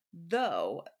average,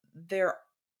 though there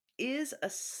is a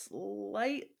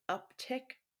slight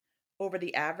uptick over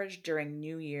the average during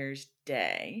New Year's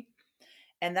Day.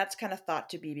 And that's kind of thought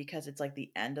to be because it's like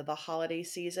the end of the holiday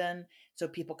season. So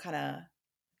people kind of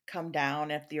come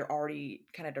down if you're already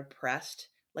kind of depressed.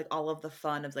 Like all of the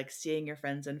fun of like seeing your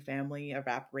friends and family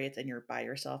evaporates and you're by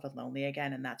yourself and lonely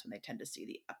again. And that's when they tend to see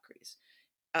the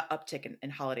uptick in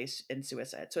holidays in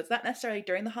suicide. So it's not necessarily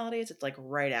during the holidays, it's like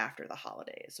right after the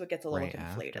holidays. So it gets a little Right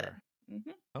conflated. after.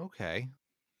 Mhm. Okay.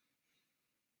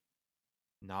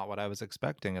 Not what I was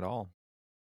expecting at all.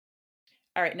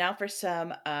 All right, now for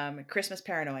some Christmas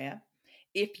paranoia.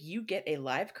 If you get a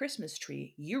live Christmas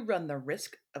tree, you run the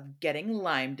risk of getting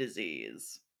Lyme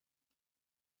disease.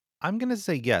 I'm gonna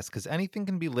say yes, because anything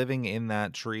can be living in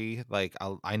that tree. Like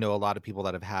I know a lot of people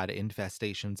that have had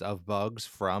infestations of bugs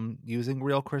from using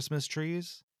real Christmas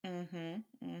trees. Mhm.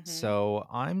 Mhm. So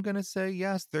I'm gonna say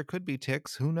yes, there could be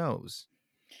ticks. Who knows?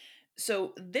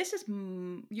 So this is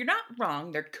you're not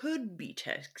wrong. There could be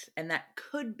ticks, and that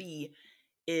could be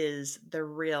is the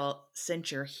real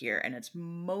censure here, and it's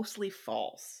mostly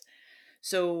false.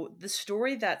 So the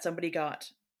story that somebody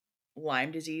got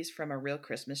Lyme disease from a real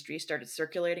Christmas tree started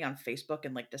circulating on Facebook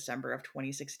in like December of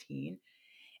 2016.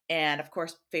 And of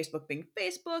course, Facebook being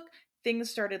Facebook,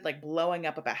 things started like blowing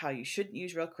up about how you shouldn't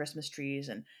use real Christmas trees.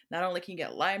 And not only can you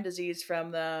get Lyme disease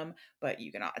from them, but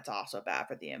you can, it's also bad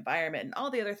for the environment and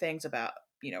all the other things about,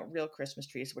 real Christmas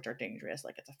trees, which are dangerous,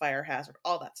 like it's a fire hazard,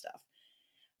 all that stuff.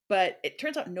 But it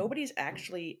turns out nobody's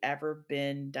actually ever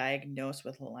been diagnosed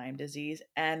with Lyme disease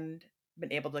and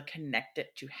been able to connect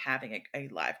it to having a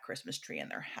live Christmas tree in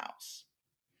their house.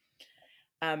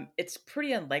 It's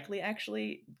pretty unlikely,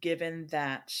 actually, given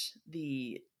that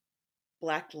the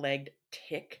black legged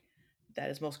tick that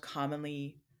is most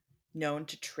commonly known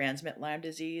to transmit Lyme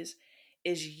disease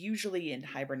is usually in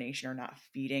hibernation or not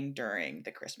feeding during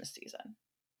the Christmas season.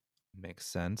 Makes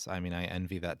sense. I mean, I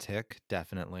envy that tick,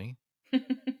 definitely.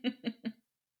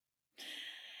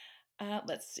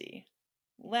 Let's see.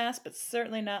 Last but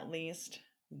certainly not least,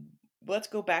 let's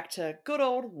go back to good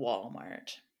old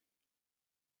Walmart.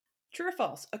 True or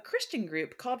false? A Christian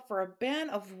group called for a ban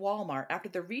of Walmart after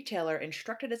the retailer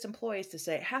instructed its employees to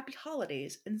say Happy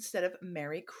Holidays instead of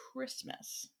Merry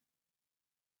Christmas.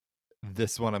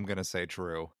 This one I'm gonna say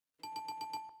true.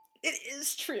 It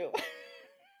is true.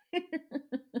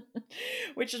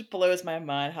 Which just blows my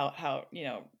mind how,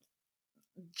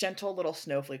 gentle little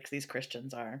snowflakes these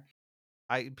Christians are.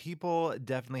 I people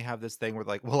definitely have this thing where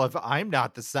like, well, if I'm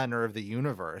not the center of the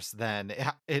universe, then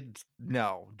it's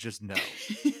no, just no.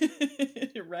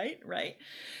 Right, right.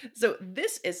 So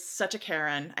this is such a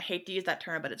Karen. I hate to use that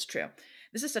term, but it's true.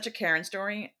 This is such a Karen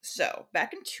story. So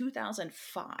back in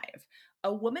 2005,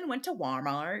 a woman went to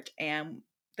Walmart and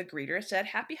the greeter said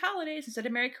Happy Holidays instead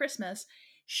of Merry Christmas.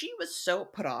 She was so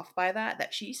put off by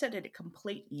that she sent a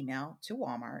complete email to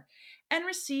Walmart and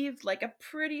received like a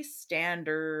pretty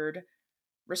standard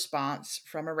response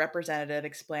from a representative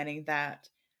explaining that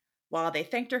while they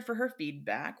thanked her for her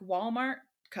feedback, Walmart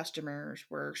customers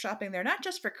were shopping there not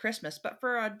just for Christmas, but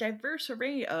for a diverse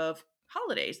array of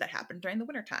holidays that happened during the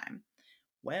wintertime.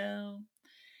 Well,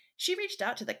 she reached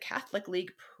out to the Catholic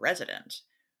League president,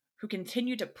 who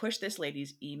continued to push this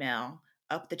lady's email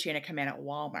up the chain of command at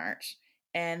Walmart.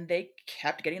 And they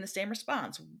kept getting the same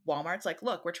response. Walmart's like,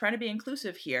 look, we're trying to be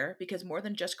inclusive here because more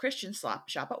than just Christians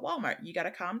shop at Walmart. You got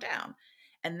to calm down.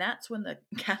 And that's when the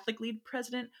Catholic League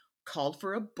president called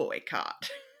for a boycott.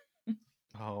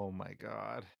 Oh my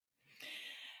god.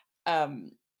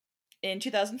 um, in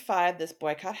 2005, this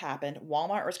boycott happened.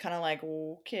 Walmart was kind of like,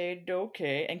 okay,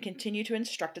 okay, and continued to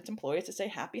instruct its employees to say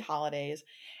happy holidays.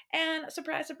 And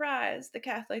surprise, surprise, the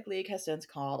Catholic League has since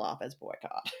called off its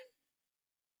boycott.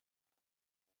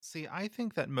 See, I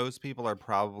think that most people are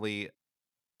probably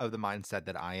of the mindset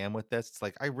that I am with this. It's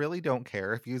like I really don't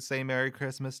care if you say Merry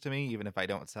Christmas to me, even if I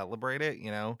don't celebrate it,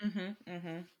 you know?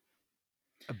 Mm-hmm.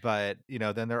 But,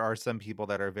 then there are some people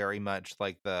that are very much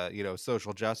like the,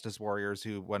 social justice warriors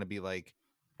who want to be like,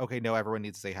 okay, no, everyone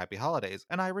needs to say happy holidays.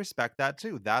 And I respect that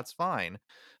too. That's fine.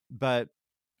 But,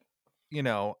 you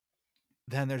know,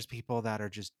 then there's people that are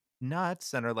just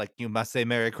nuts and are like, you must say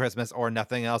Merry Christmas or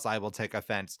nothing else. I will take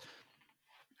offense.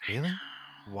 Really?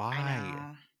 I Why?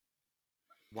 know.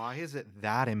 Why is it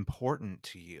that important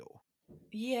to you?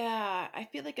 Yeah, I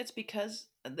feel like it's because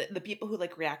the people who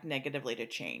like react negatively to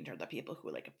change are the people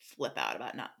who like flip out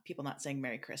about not people not saying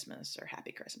Merry Christmas or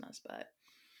Happy Christmas. But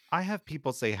I have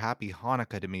people say happy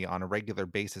Hanukkah to me on a regular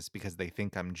basis because they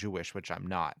think I'm Jewish, which I'm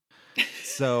not.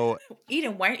 So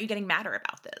Eden, why aren't you getting madder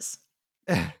about this?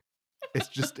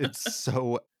 it's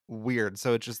so weird.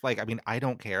 So it's just like, I mean, I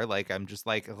don't care. Like, I'm just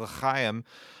like, L'chaim,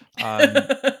 um,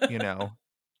 you know,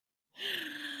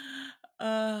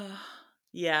 uh,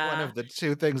 one yeah. of the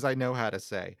two things I know how to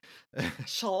say.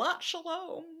 Shalom,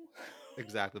 shalom.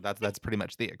 Exactly. That's pretty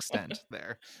much the extent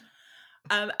there.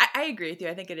 I agree with you.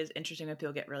 I think it is interesting when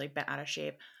people get really bent out of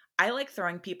shape. I like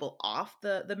throwing people off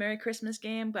the Merry Christmas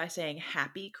game by saying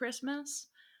Happy Christmas.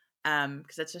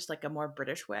 Because that's just like a more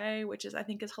British way, which is I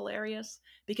think is hilarious.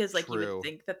 Because like you would True.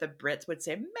 think that the Brits would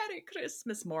say Merry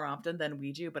Christmas more often than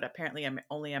we do, but apparently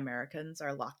only Americans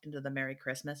are locked into the Merry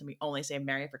Christmas, and we only say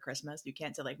Merry for Christmas. You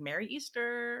can't say like Merry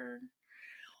Easter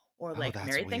or Oh, like that's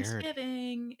Merry weird.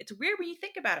 Thanksgiving. It's weird when you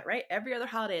think about it, right? Every other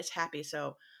holiday is happy,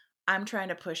 so I'm trying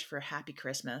to push for Happy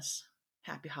Christmas,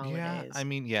 Happy Yeah, I Holidays.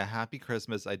 mean, yeah, Happy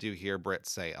Christmas, I do hear Brits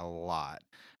say a lot.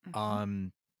 Hmm.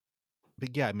 Um,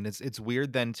 but yeah, I mean, it's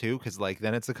weird then too, because like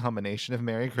then it's a combination of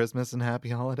Merry Christmas and Happy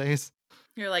Holidays.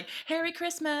 You're like Merry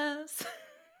Christmas.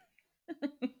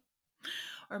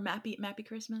 Or Mappy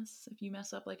Christmas if you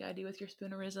mess up like I do with your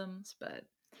spoonerisms. But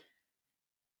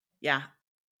yeah,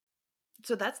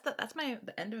 so that's the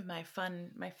end of my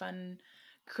fun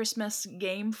Christmas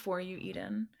game for you,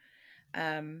 Eden.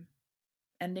 Um,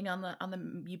 Ending on the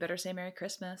you better say Merry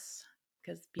Christmas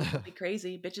because people be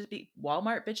crazy, bitches be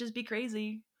Walmart bitches be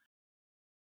crazy.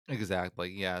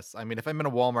 Exactly. Yes. I mean, if I'm in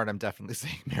a Walmart, I'm definitely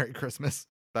saying Merry Christmas.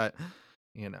 But,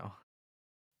 you know,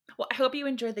 Well, I hope you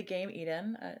enjoyed the game,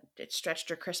 Eden. It stretched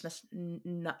your Christmas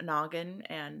noggin,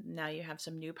 and now you have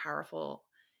some new powerful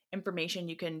information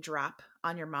you can drop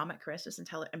on your mom at Christmas and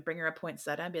tell her and bring her a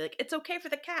poinsettia and be like, "It's okay for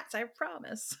the cats, I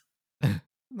promise."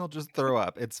 they'll just throw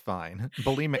up. It's fine.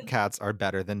 Bulimic cats are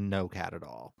better than no cat at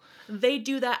all. They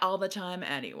do that all the time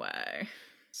anyway.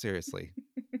 Seriously.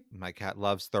 My cat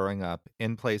loves throwing up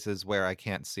in places where I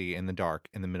can't see in the dark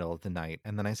in the middle of the night,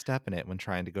 and then I step in it when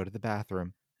trying to go to the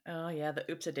bathroom. Oh yeah, the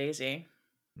oops a daisy.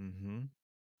 Hmm.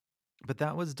 But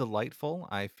that was delightful.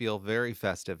 I feel very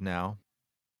festive now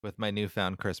with my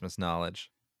newfound Christmas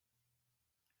knowledge.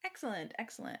 Excellent,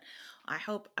 excellent. I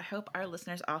hope our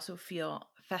listeners also feel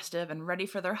festive and ready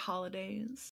for their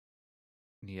holidays.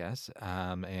 Yes,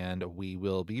 and we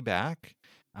will be back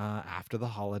after the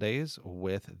holidays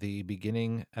with the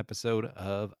beginning episode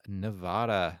of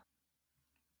Nevada.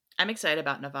 I'm excited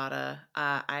about Nevada.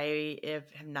 Have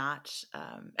not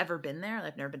ever been there.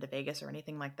 I've never been to Vegas or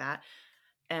anything like that.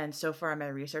 And so far in my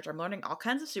research, I'm learning all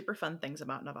kinds of super fun things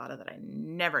about Nevada that I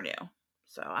never knew.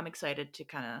 So I'm excited to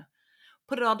kind of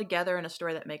put it all together in a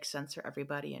story that makes sense for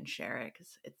everybody and share it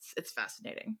because it's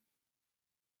fascinating.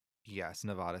 Yes,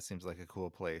 Nevada seems like a cool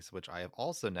place, which I have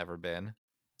also never been,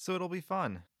 so it'll be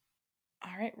fun.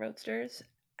 All right, roadsters.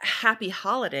 Happy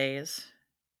holidays.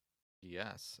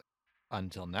 Yes.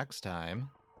 Until next time,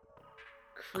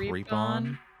 Creep creep on,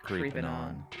 on, creeping creeping on.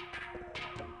 on.